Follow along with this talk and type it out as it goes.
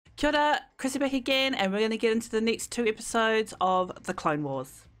Kia ora, Chrissy back again, and we're going to get into the next 2 episodes of The Clone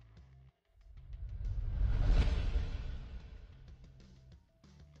Wars.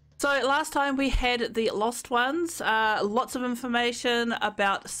 So last time we had the Lost Ones, lots of information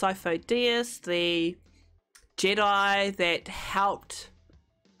about Sifo Dyas, the Jedi that helped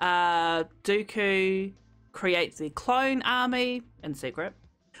Dooku create the clone army in secret.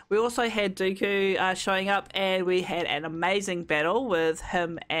 We also had Dooku showing up, and we had an amazing battle with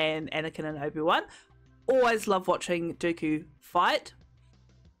him and Anakin and Obi-Wan. Always love watching Dooku fight.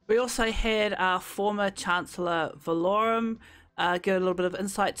 We also had our former Chancellor Valorum give a little bit of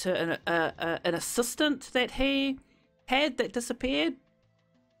insight to an assistant that he had that disappeared,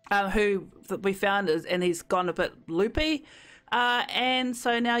 who we found and he's gone a bit loopy. And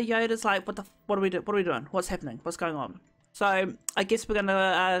so now Yoda's like, what are we doing? What's happening? What's going on? So I guess we're going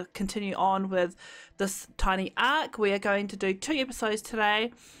to continue on with this tiny arc. We are going to do 2 episodes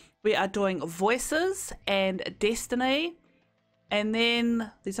today. We are doing Voices and Destiny, and then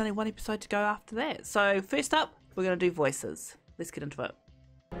there's only 1 episode to go after that. So first up, we're going to do Voices. Let's get into it.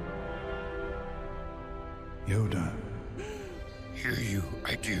 Yoda. Hear you,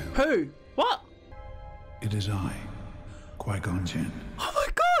 I do. Who? What? It is I, Qui-Gon Jinn. Oh my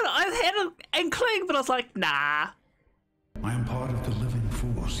god, I had an inkling, but I was like, nah. I am part of the living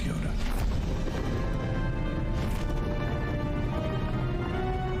force, Yoda.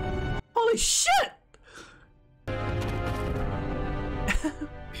 Holy shit!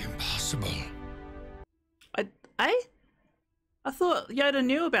 Impossible. I thought Yoda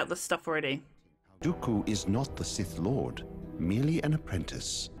knew about this stuff already. Dooku is not the Sith Lord, merely an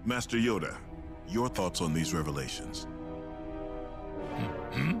apprentice. Master Yoda, your thoughts on these revelations?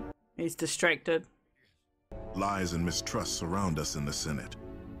 He's distracted. Lies and mistrust surround us in the Senate,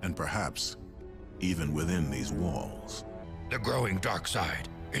 and perhaps even within these walls. The growing dark side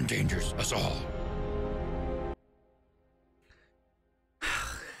endangers us all.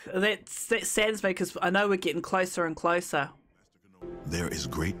 That saddens me because I know we're getting closer and closer. There is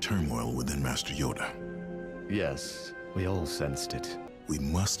great turmoil within Master Yoda. Yes, we all sensed it. We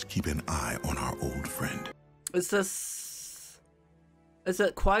must keep an eye on our old friend. Is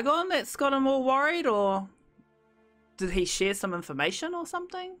it Qui-Gon that's got him all worried, or did he share some information or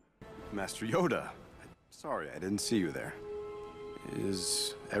something? Master Yoda, sorry I didn't see you there.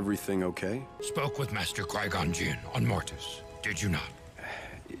 Is everything okay? Spoke with Master Qui-Gon Jinn on Mortis, did you not?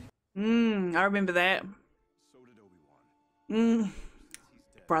 I remember that. So did Obi-Wan.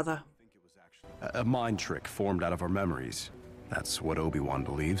 Brother. A mind trick formed out of our memories. That's what Obi-Wan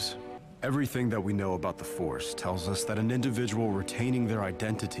believes. Everything that we know about the Force tells us that an individual retaining their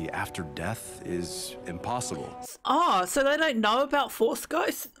identity after death is impossible. Oh, so they don't know about Force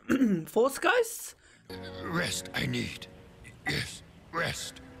Ghosts? Force Ghosts? Rest I need. Yes,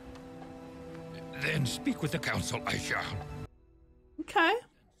 rest. Then speak with the Council I shall. Okay.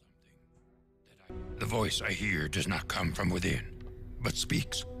 The voice I hear does not come from within, but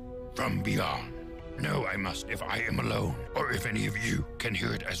speaks from beyond. Know I must if I am alone, or if any of you can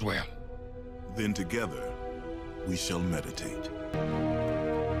hear it as well. Then together, we shall meditate.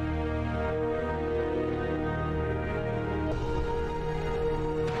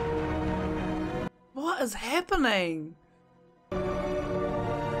 What is happening?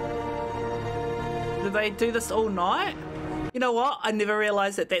 Did they do this all night? You know what? I never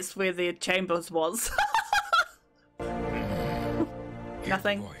realized that that's where their chambers was.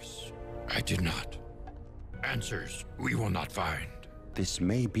 Nothing. Voice. I did not. Answers we will not find. This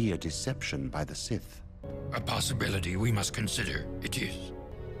may be a deception by the Sith. A possibility we must consider. It is.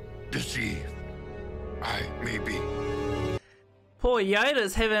 Deceived. I may be. Poor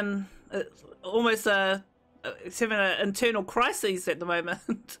Yoda's having almost he's having an internal crisis at the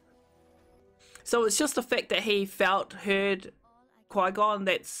moment. So it's just the fact that he heard Qui-Gon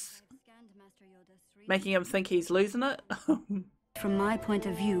that's making him think he's losing it. From my point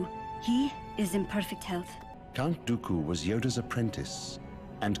of view, he is in perfect health. Count Dooku was Yoda's apprentice,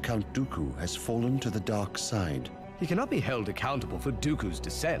 and Count Dooku has fallen to the dark side. He cannot be held accountable for Dooku's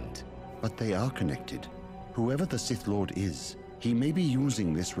descent. But they are connected. Whoever the Sith Lord is, he may be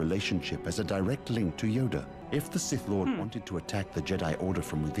using this relationship as a direct link to Yoda. If the Sith Lord wanted to attack the Jedi Order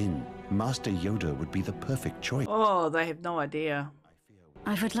from within, Master Yoda would be the perfect choice. Oh, they have no idea.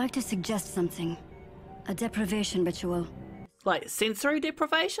 I would like to suggest something. A deprivation ritual. Like sensory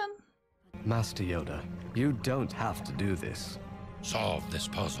deprivation? Master Yoda, you don't have to do this. Solve this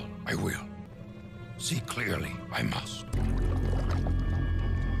puzzle. I will. See clearly. I must.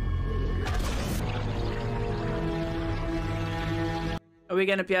 Are we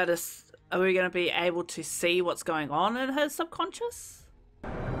going to be able to see what's going on in his subconscious?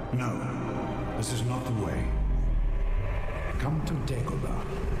 No, this is not the way. Come to Dagobah.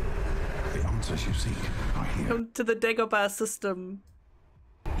 The answers you seek are here. Come to the Dagobah system.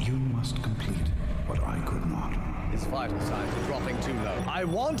 You must complete what I could not. His vital signs are dropping too low. I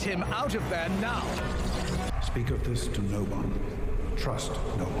want him out of there now! Speak of this to no one. Trust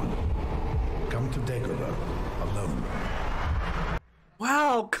no one. Come to Dagobah alone.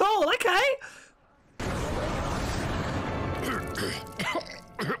 Wow, cool, okay.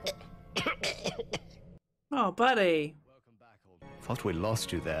 Oh, buddy. Thought we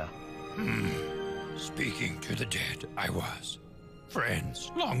lost you there. Speaking to the dead, I was.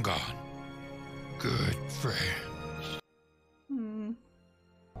 Friends, long gone. Good friends.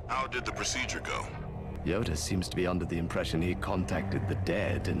 How did the procedure go? Yoda seems to be under the impression he contacted the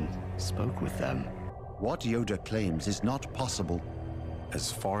dead and spoke with them. What Yoda claims is not possible.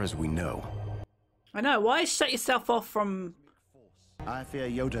 As far as we know. I know, why shut yourself off from... I fear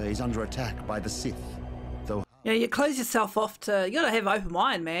Yoda is under attack by the Sith, though... Yeah, you close yourself off to... You gotta have an open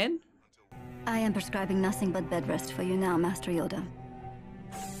mind, man. I am prescribing nothing but bed rest for you now, Master Yoda.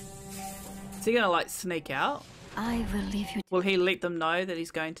 Is he gonna, like, sneak out? I will leave you... Will he let them know that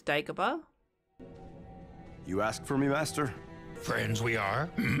he's going to Dagobah? You asked for me, Master? Friends we are,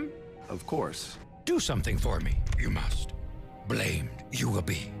 hmm? Of course. Do something for me, you must. Blamed you will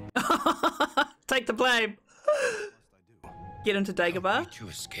be. Take the blame. Get him to Dagobah. To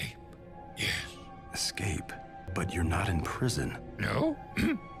escape, yes. Escape? But you're not in prison. No?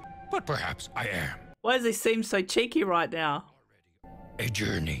 But perhaps I am. Why does he seem so cheeky right now? A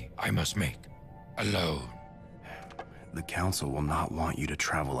journey I must make. Alone. The Council will not want you to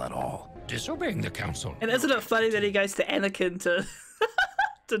travel at all. Disobeying the Council. And isn't it funny that he goes to Anakin to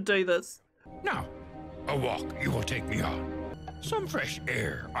to do this? Now, a walk you will take me on. Some fresh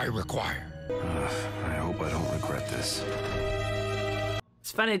air I require. I hope I don't regret this.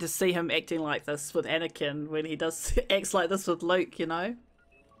 It's funny to see him acting like this with Anakin when he does acts like this with Luke, you know?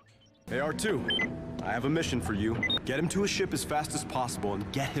 Hey, R2. I have a mission for you. Get him to a ship as fast as possible and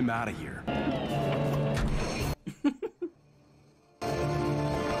get him out of here.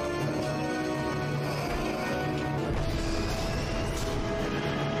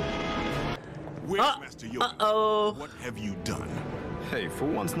 Where's Master Yoda? Uh-oh. What have you done? Hey, for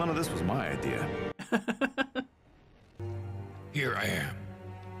once, none of this was my idea. Here I am,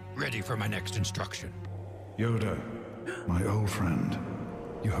 ready for my next instruction. Yoda, my old friend,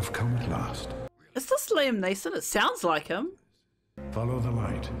 you have come at last. Is this Liam Neeson? It sounds like him. Follow the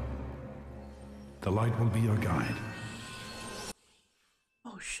light. The light will be your guide.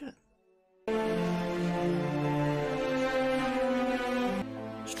 Oh, shit.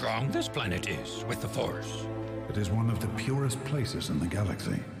 Strong this planet is with the Force. It is one of the purest places in the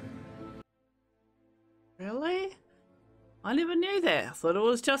galaxy. Really? I never knew that. I thought it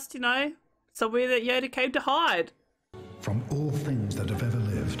was just, you know, somewhere that Yoda came to hide. From all things that have ever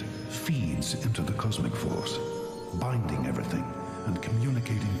lived, feeds into the cosmic force, binding everything and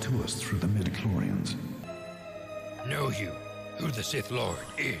communicating to us through the midichlorians. Know you who the Sith Lord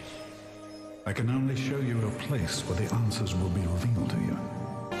is? I can only show you a place where the answers will be revealed to you.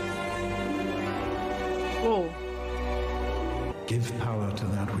 Whoa. Give power to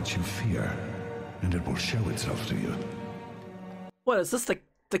that which you fear, and it will show itself to you. What, is this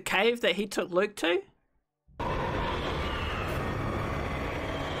the cave that he took Luke to?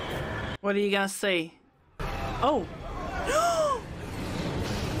 What are you gonna see? Oh!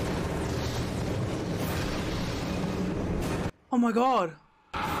 Oh my god!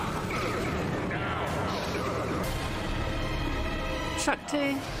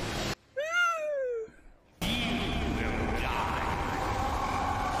 Shakti!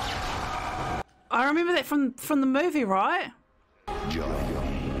 I remember that from the movie, right?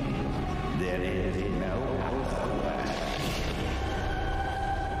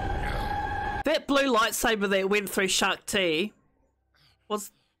 That blue lightsaber that went through Shakti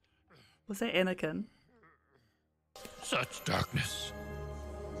was that Anakin? Such darkness.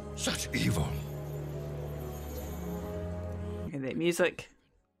 Such evil. And that music.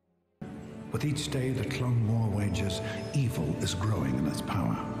 With each day the Clone War wages, evil is growing in its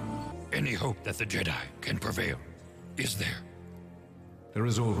power. Any hope that the Jedi can prevail is there? There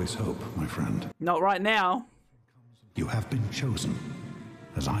is always hope, my friend. Not right now. You have been chosen,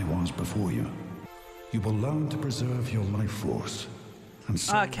 as I was before you. You will learn to preserve your life force, and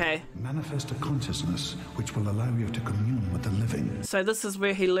so manifest a consciousness which will allow you to commune with the living. So this is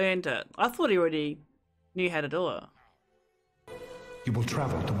where he learned it. I thought he already knew how to do it. You will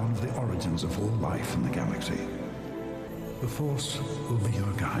travel to one of the origins of all life in the galaxy. The Force will be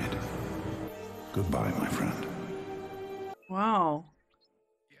your guide. Goodbye, my friend. Wow.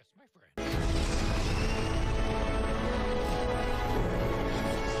 Yes,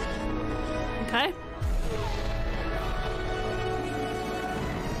 Okay.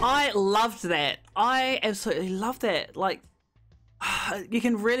 I loved that. I absolutely loved that. Like, you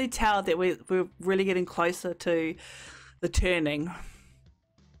can really tell that we're really getting closer to the turning.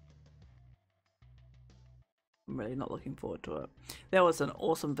 I'm really not looking forward to it. That was an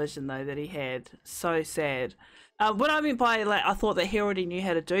awesome vision though that he had. So sad. What I mean by, like, I thought that he already knew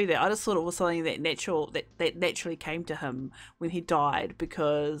how to do that. I just thought it was something that naturally came to him when he died,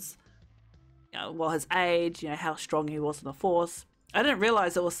 because, you know, well, his age, you know, how strong he was in the Force. I didn't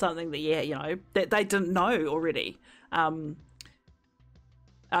realize it was something that, yeah, you know, that they didn't know already. I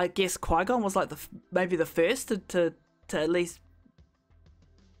guess Qui-Gon was like maybe the first to at least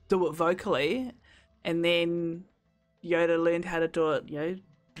do it vocally, and then Yoda learned how to do it, you know,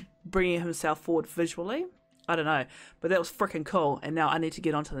 bringing himself forward visually. I don't know, but that was freaking cool. And now I need to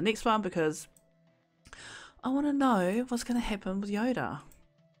get on to the next one, because I want to know what's going to happen with Yoda.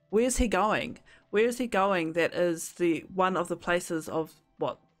 Where's he going? Where is he going? That is the one of the places of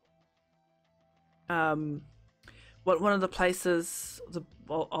what? One of the places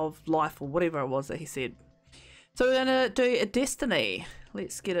of life, or whatever it was that he said. So we're gonna do a destiny.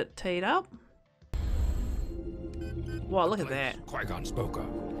 Let's get it teed up. Wow, look at that. Qui-Gon spoke of.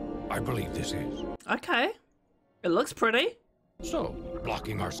 I believe this is. Okay. It looks pretty. So,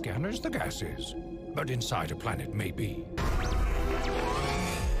 blocking our scanners, the gas is. But inside a planet may be.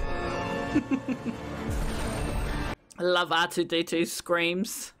 I love R2-D2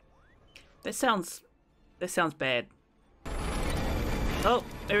 screams. That sounds bad. Oh,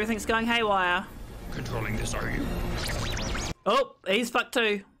 everything's going haywire. Controlling this, are you? Oh, he's fucked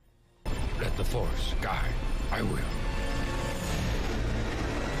too. Let the Force guide. I will.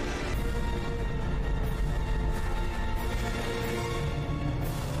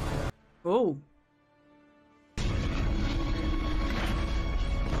 Oh.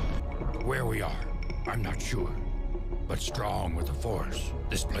 Where we are, I'm not sure. But strong with the Force,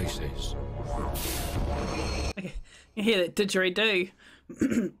 this place is. You hear that didgeridoo.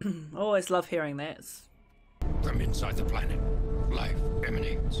 Always love hearing that. From inside the planet, life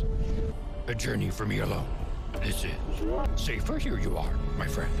emanates. A journey for me alone. This is safer. Here you are, my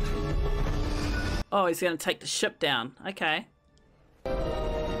friend. Oh, he's going to take the ship down. Okay.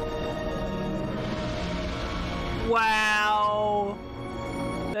 Wow.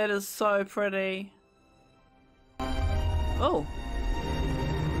 That is so pretty. Oh.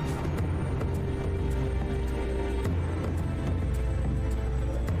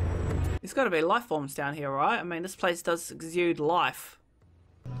 There's got to be life forms down here, right? I mean, this place does exude life.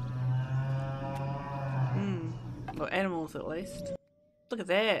 Or animals, at least. Look at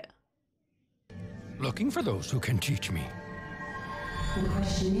that. Looking for those who can teach me. The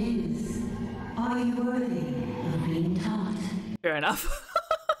question is, are you worthy of being taught? Fair enough.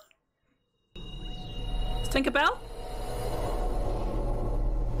 Tinkerbell?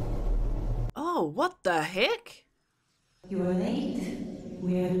 Oh, what the heck? You are late.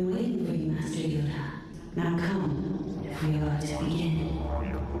 We have been waiting for you, Master Yoda. Now come, if we are to begin.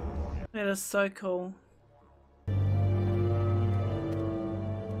 That is so cool.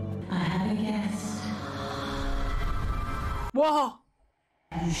 I have a guest. Whoa!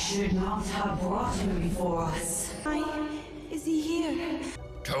 You should not have brought him before us. Is he here?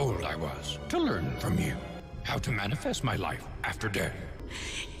 Told I was to learn from you how to manifest my life after death.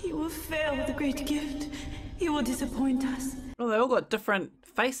 He will fail the great gift. He will disappoint us. Well, they all got different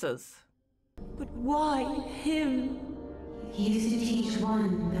faces. But why him? He is to teach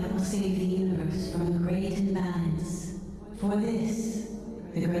one that will save the universe from a great imbalance. For this,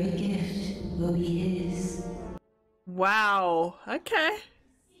 the great gift will be his. Wow. Okay.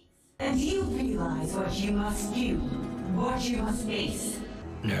 And you realize what you must do, what you must face.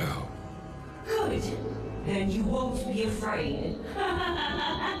 No. Good. Then you won't be afraid.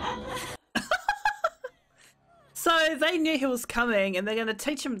 So they knew he was coming, and they're going to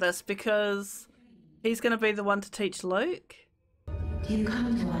teach him this because he's going to be the one to teach Luke. Do you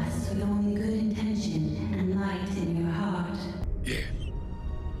come to us with only good intention and light in your heart? Yes.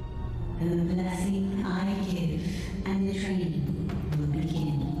 Then the blessing I give and the training will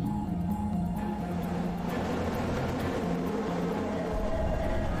begin.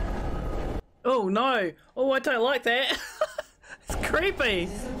 Oh no! Oh, I don't like that. It's creepy.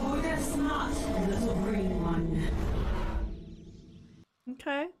 Support us not, little green one.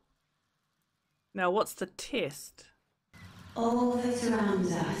 Okay. Now, what's the test? All that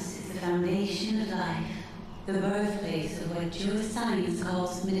surrounds us is the foundation of life, the birthplace of what Jewish science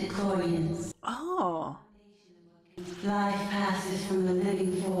calls midichlorians. Oh. Life passes from the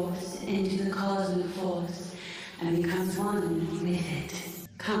living force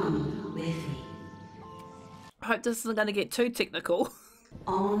hope this isn't going to get too technical.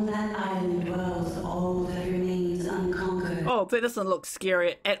 On that island dwells all that remains unconquered. Oh, that doesn't look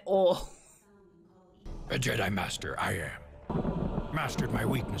scary at all. A Jedi Master, I am. Mastered my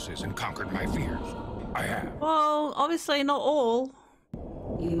weaknesses and conquered my fears. I have. Well, obviously not all.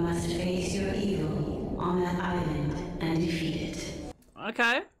 You must face your evil on that island and defeat it.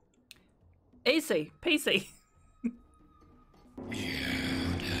 Okay. Easy. Peasy.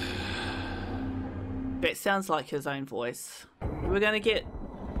 That sounds like his own voice. We're gonna get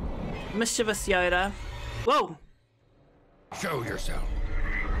mischievous Yoda. Whoa! Show yourself.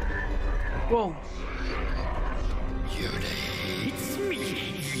 Whoa. Yoda hates me.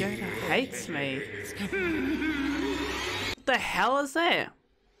 Yoda hates me. What the hell is that?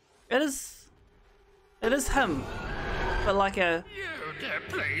 It is him. But like a... Yoda,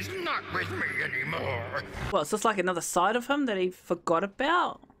 please, not with me anymore. What, is this like another side of him that he forgot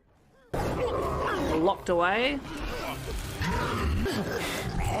about? Or locked away?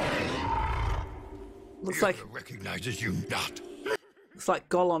 Looks like... Yoda recognizes you not. Looks like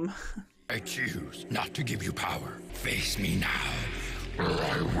Gollum. I choose not to give you power. Face me now, or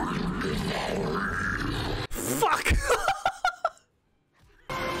I will devour you. Fuck!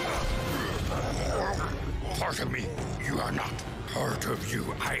 Part of me, you are not. Part of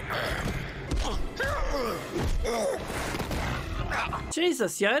you, I am.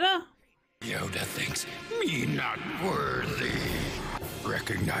 Jesus, Yoda? Yoda thinks me not worthy.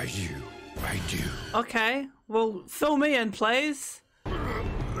 Recognize you, I do. Okay, well, fill me in, please.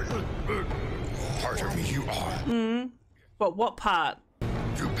 Part of me you are. But what part?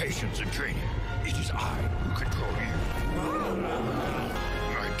 Through patience and training, it is I who control you.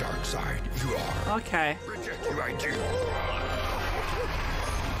 My dark side, you are. Okay. Reject you, I do.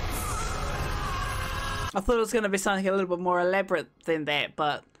 I thought it was going to be something a little bit more elaborate than that,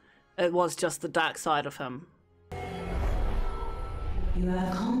 but it was just the dark side of him. You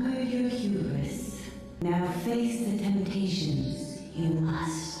have conquered your hubris. Now face the temptations you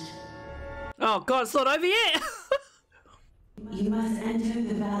must. Oh god, it's not over yet! You must enter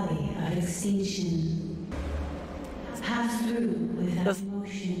the valley of extinction. Pass through without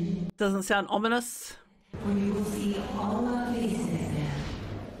emotion. Doesn't sound ominous. For you will see all our faces there,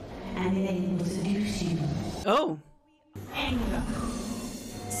 and they will seduce you. Oh. Anger,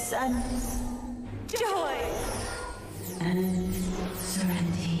 sadness, joy, and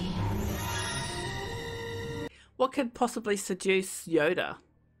serenity. What could possibly seduce Yoda?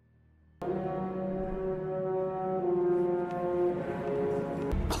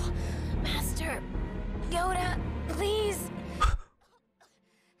 Master Yoda, please.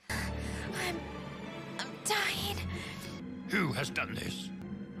 I'm dying. Who has done this?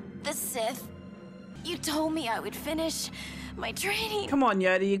 The Sith. You told me I would finish my training. Come on,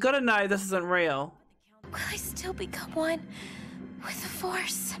 Yoda, you gotta know this isn't real. Will I still become one with the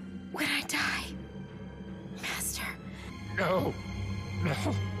Force when I die? Master. No. No.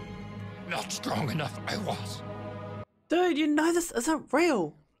 Not strong enough I was. Dude, you know this isn't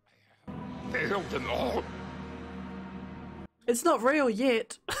real. Failed them all. It's not real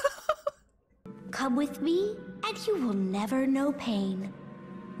yet. Come with me, and you will never know pain.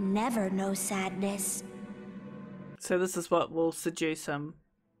 Never know sadness. So this is what will seduce him.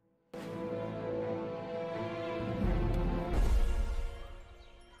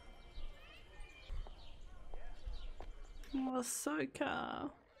 Oh, Ahsoka.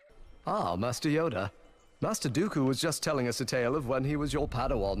 Ah, Master Yoda. Master Dooku was just telling us a tale of when he was your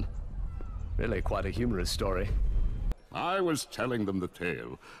Padawan. Really quite a humorous story. I was telling them the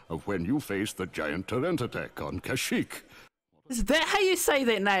tale of when you faced the giant Terentatek on Kashyyyk. Is that how you say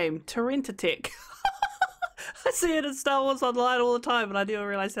that name? Terentatek. I see it in Star Wars Online all the time, and I didn't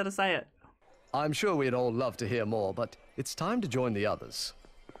realize how to say it. I'm sure we'd all love to hear more, but it's time to join the others.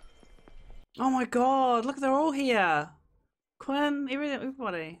 Oh my god, look, they're all here. Quinn,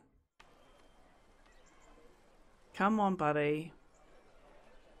 everybody. Come on, buddy.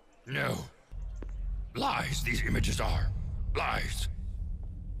 No. Lies these images are. Lies.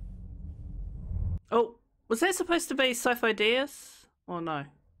 Oh, was that supposed to be Sifo Dyas? Or no?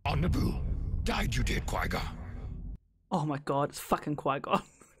 On Naboo. Died you did, Qui-Gon. Oh my god, it's fucking Qui-Gon.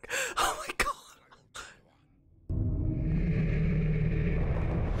 Oh my god.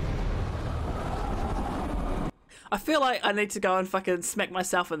 I feel like I need to go and fucking smack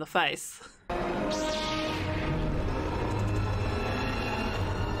myself in the face. No.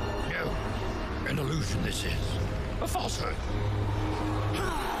 An illusion this is. A falsehood.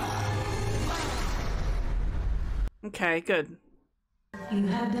 Okay, good. You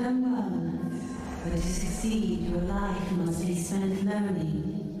have done well, but to succeed, your life must be spent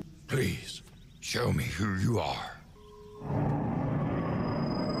learning. Please, Show me who you are.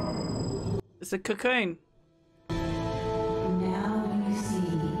 It's a cocoon. Now you see,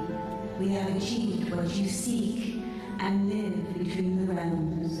 we have achieved what you seek and live between the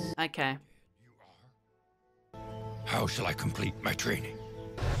realms. Okay. How shall I complete my training?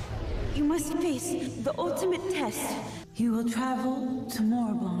 You must face the ultimate test. You will travel to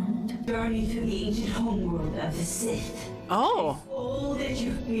Moribond, journey through the ancient homeworld of the Sith. Oh. All that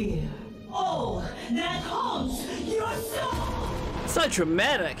you fear, all that haunts your soul. So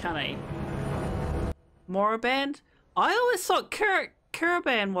dramatic, honey. Moriband? I always thought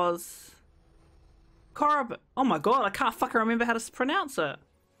Caravan was... Korriban. Oh my god, I can't fucking remember how to pronounce it.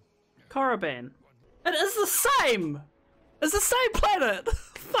 Korriban. It is the same! It's the same planet!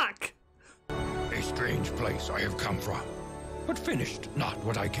 Fuck! A strange place I have come from, but finished not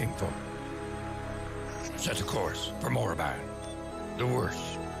what I came for. Set a course for Moriband. The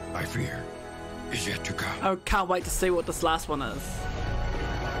worst, I fear, is yet to come. I can't wait to see what this last one is.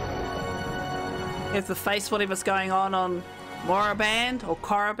 You have to face whatever's going on Moriband or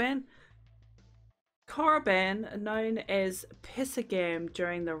Korriban. Korriban, known as Pesagam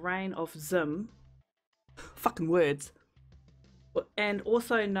during the reign of Zim, fucking words, and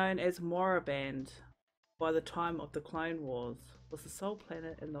also known as Moriband by the time of the Clone Wars, was the sole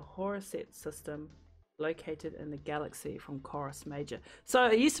planet in the Horus-Set system located in the galaxy from Chorus Major. So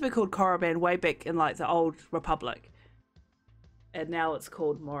it used to be called Korriban way back in like the old Republic, and now it's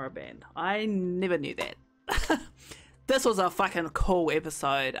called Moriband. I never knew that. This was a fucking cool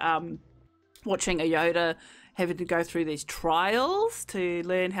episode. Watching a Yoda having to go through these trials to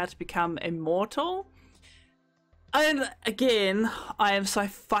learn how to become immortal. And again, I am so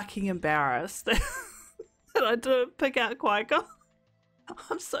fucking embarrassed that I didn't pick out Qui-Gon.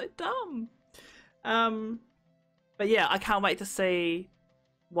 I'm so dumb. But yeah, I can't wait to see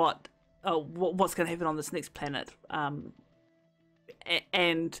what's going to happen on this next planet.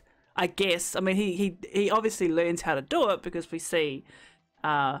 And I guess, I mean, he obviously learns how to do it because we see,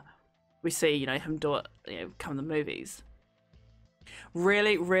 you know, him do it, you know, come the movies.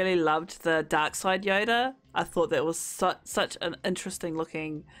 Really, really loved the dark side Yoda. I thought that was such an interesting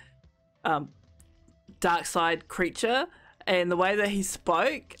looking dark side creature, and the way that he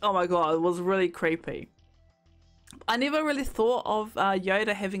spoke, oh my god, it was really creepy. I never really thought of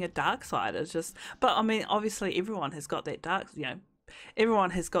Yoda having a dark side. It's just, but I mean, obviously everyone has got that dark, you know, everyone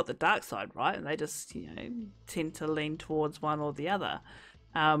has got the dark side, right? And they just, you know, tend to lean towards one or the other.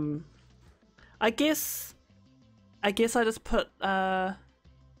 I guess I just put I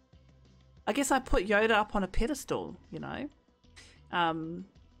put Yoda up on a pedestal, you know,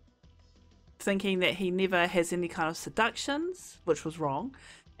 thinking that he never has any kind of seductions, which was wrong,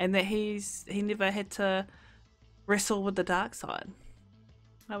 and that he never had to wrestle with the dark side.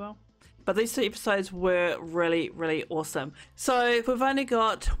 Oh well. But these 2 episodes were really, really awesome. So we've only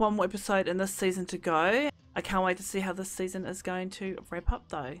got 1 more episode in this season to go. I can't wait to see how this season is going to wrap up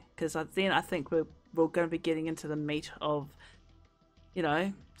though, because then I think we're going to be getting into the meat of, you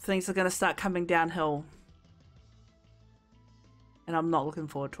know, things are going to start coming downhill, and I'm not looking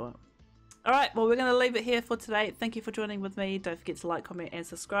forward to it. Alright, well, we're going to leave it here for today. Thank you for joining with me. Don't forget to like, comment and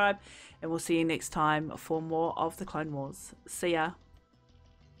subscribe, and we'll see you next time for more of the Clone Wars. See ya.